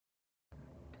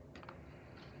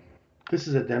This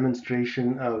is a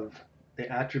demonstration of the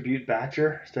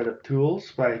AttributeBatcher set of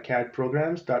tools by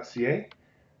cadprograms.ca.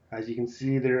 As you can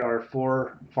see, there are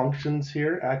 4 functions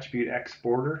here: attribute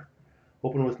exporter,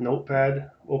 open with Notepad,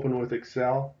 open with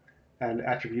Excel, and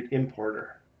attribute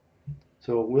importer.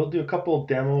 So we'll do a couple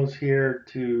demos here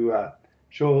to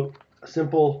show a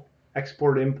simple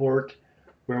export import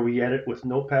where we edit with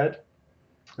Notepad,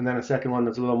 and then a second one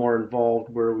that's a little more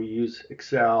involved where we use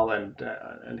Excel and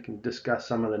can discuss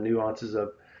some of the nuances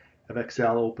of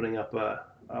Excel opening up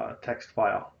a text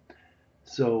file.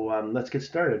 So let's get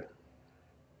started.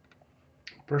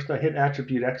 First, I hit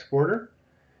Attribute Exporter,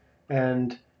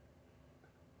 and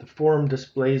the form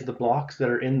displays the blocks that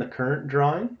are in the current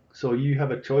drawing. So you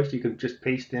have a choice. You can just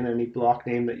paste in any block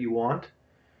name that you want,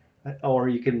 or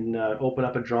you can open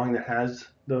up a drawing that has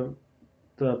the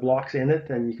blocks in it,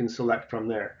 and you can select from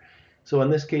there. So in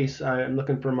this case, I'm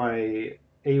looking for my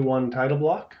A1 title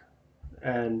block,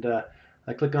 and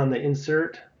I click on the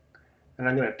insert, and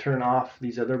I'm going to turn off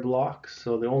these other blocks.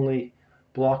 So the only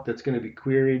block that's going to be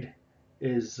queried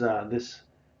is this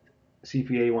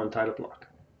CPA1 title block.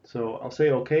 So I'll say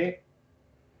OK,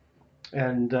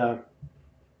 and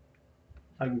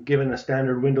I'm given a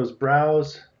standard Windows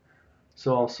browse,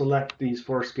 so I'll select these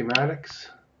 4 schematics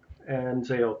and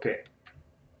say OK.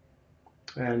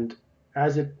 And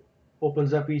as it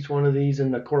opens up each one of these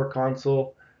in the core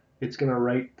console, it's going to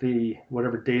write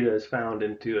whatever data is found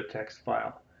into a text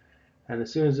file. And as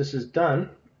soon as this is done,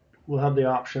 we'll have the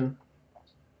option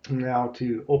now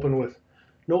to open with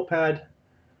Notepad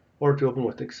or to open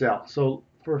with Excel. So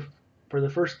for the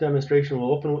first demonstration,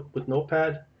 we'll open with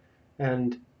Notepad,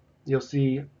 and you'll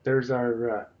see there's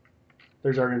our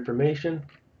information,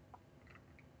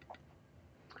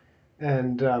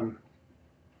 and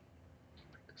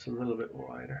just a little bit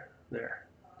wider there.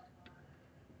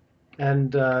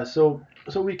 And so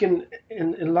we can,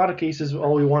 in a lot of cases,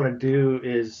 all we want to do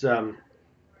is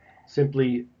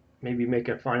simply maybe make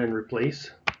a find and replace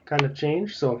kind of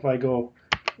change. So if I go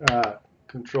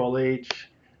Control H,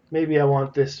 maybe I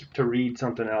want this to read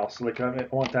something else. Like I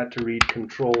want that to read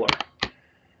controller.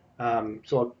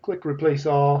 So I'll click Replace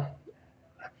All.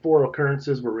 4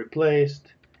 occurrences were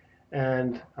replaced,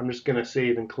 and I'm just going to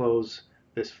save and close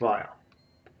this file.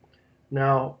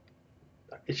 Now,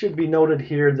 it should be noted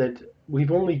here that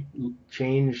we've only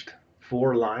changed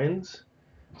 4 lines,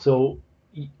 so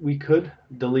we could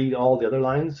delete all the other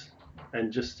lines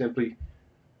and just simply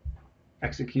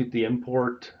execute the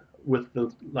import with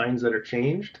the lines that are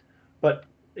changed, but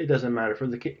it doesn't matter. For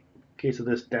the case of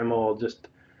this demo, I'll just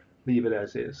leave it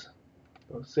as is.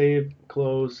 So save,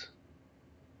 close,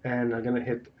 and I'm going to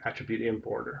hit Attribute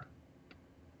Importer.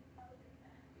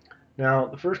 Now,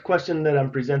 the first question that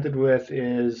I'm presented with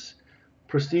is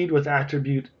proceed with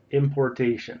attribute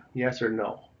importation, yes or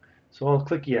no. So I'll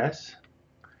click yes,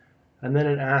 and then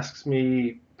it asks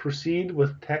me proceed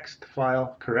with text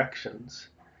file corrections.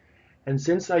 And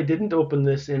since I didn't open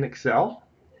this in Excel,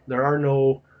 there are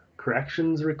no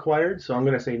corrections required, so I'm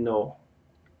going to say no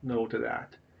to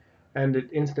that. And it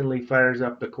instantly fires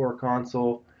up the core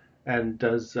console and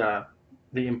does the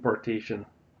importation.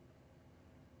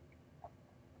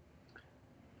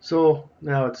 So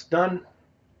now it's done.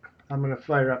 I'm going to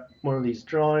fire up one of these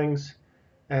drawings,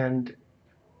 and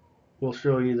we'll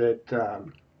show you that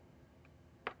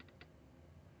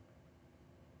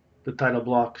the title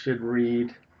block should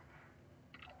read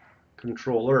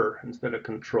controller instead of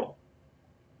control.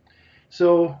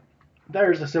 So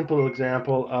there's a simple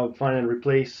example of find and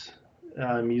replace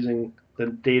using the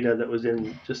data that was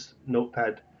in just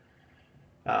Notepad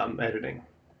editing.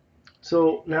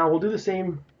 So now we'll do the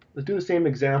same. Let's do the same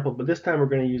example, but this time we're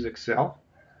going to use Excel.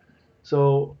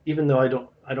 So even though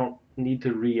I don't need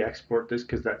to re-export this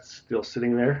because that's still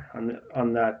sitting there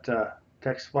on that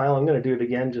text file, I'm going to do it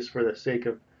again just for the sake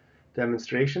of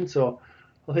demonstration. So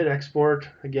I'll hit export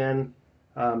again.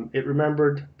 It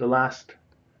remembered the last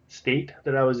state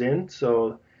that I was in,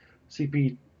 so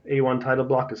CPA1 title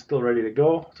block is still ready to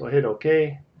go. So I hit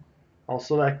OK. I'll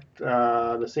select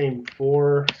the same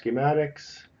 4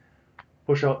 schematics,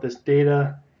 push out this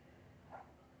data,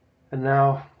 and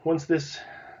now once this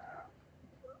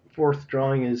 4th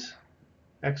drawing is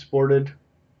exported,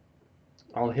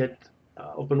 I'll hit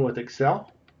open with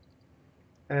Excel,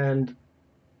 and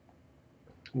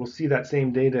we'll see that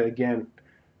same data again.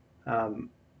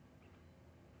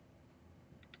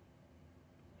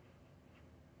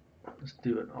 Let's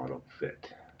do an auto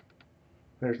fit.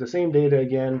 There's the same data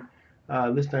again.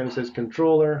 This time it says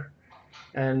controller,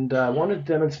 and I want to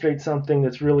demonstrate something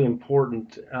that's really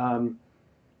important.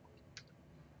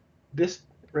 This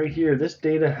right here, this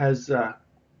data has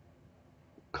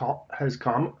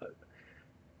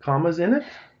commas in it,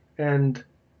 and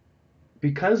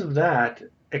because of that,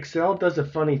 Excel does a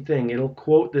funny thing. It'll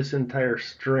quote this entire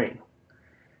string.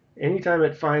 Anytime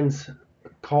it finds a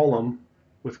column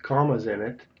with commas in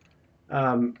it,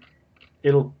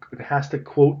 it has to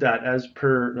quote that as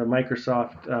per the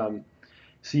Microsoft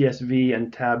CSV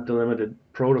and tab delimited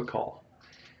protocol.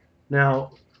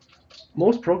 Now,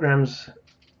 most programs,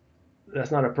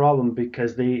 that's not a problem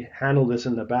because they handle this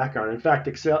in the background. In fact,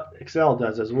 Excel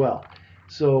does as well.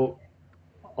 So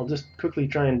I'll just quickly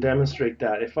try and demonstrate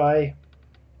that.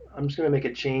 I'm just going to make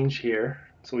a change here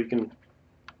so we can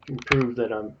prove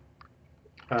that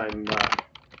I'm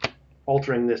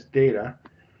altering this data.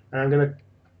 And I'm going to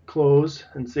close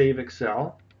and save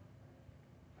Excel.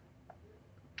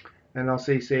 And I'll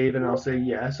say save and I'll say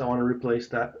yes, I want to replace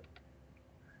that.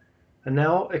 And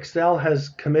now Excel has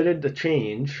committed the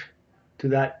change to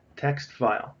that text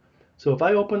file. So if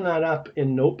I open that up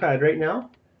in Notepad right now,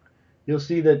 you'll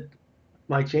see that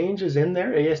my change is in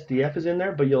there, ASDF is in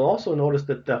there, but you'll also notice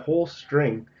that the whole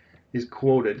string is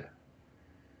quoted.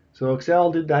 So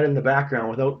Excel did that in the background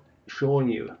without showing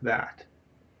you that.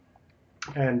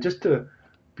 And just to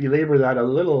belabor that a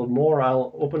little more,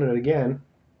 I'll open it again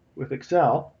with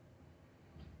Excel,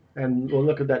 and we'll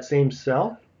look at that same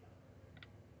cell.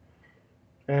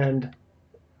 And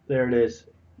there it is.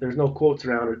 There's no quotes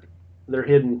around it. They're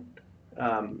hidden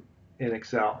in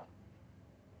Excel.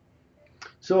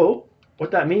 So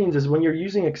what that means is when you're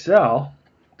using Excel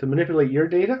to manipulate your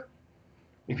data,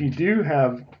 if you do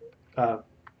have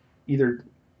either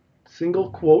single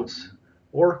quotes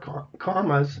or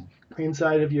commas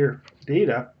inside of your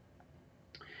data,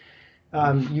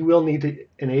 you will need to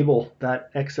enable that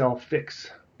Excel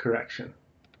fix correction.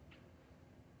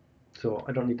 So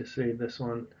I don't need to save this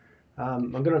one.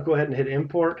 I'm going to go ahead and hit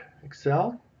import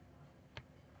Excel,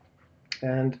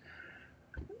 and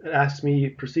it asks me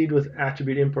proceed with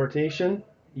attribute importation.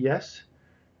 Yes.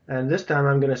 And this time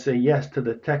I'm going to say yes to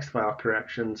the text file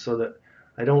correction so that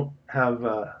I don't have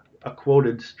a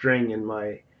quoted string in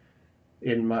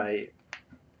my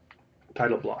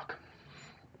title block.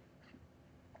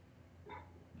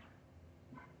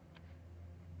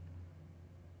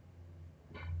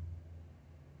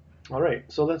 All right,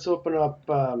 so let's open up.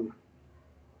 I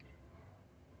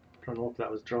don't know if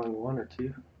that was drawing 1 or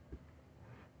 2.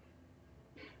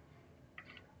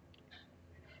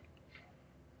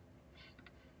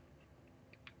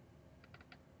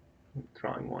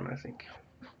 Drawing 1, I think.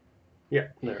 Yeah,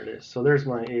 there it is. So there's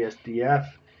my ASDF,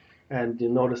 and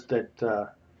you'll notice that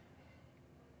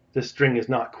this string is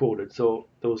not quoted, so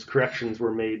those corrections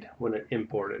were made when it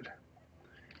imported.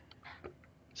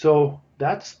 So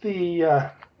that's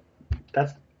the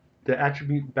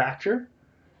attribute batcher.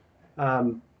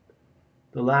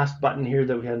 The last button here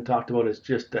that we hadn't talked about is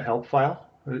just the help file.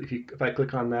 If I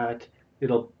click on that,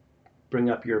 it'll bring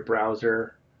up your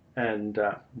browser and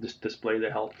just display the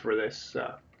help for this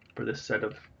set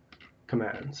of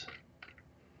commands.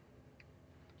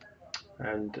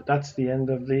 And that's the end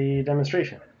of the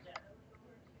demonstration.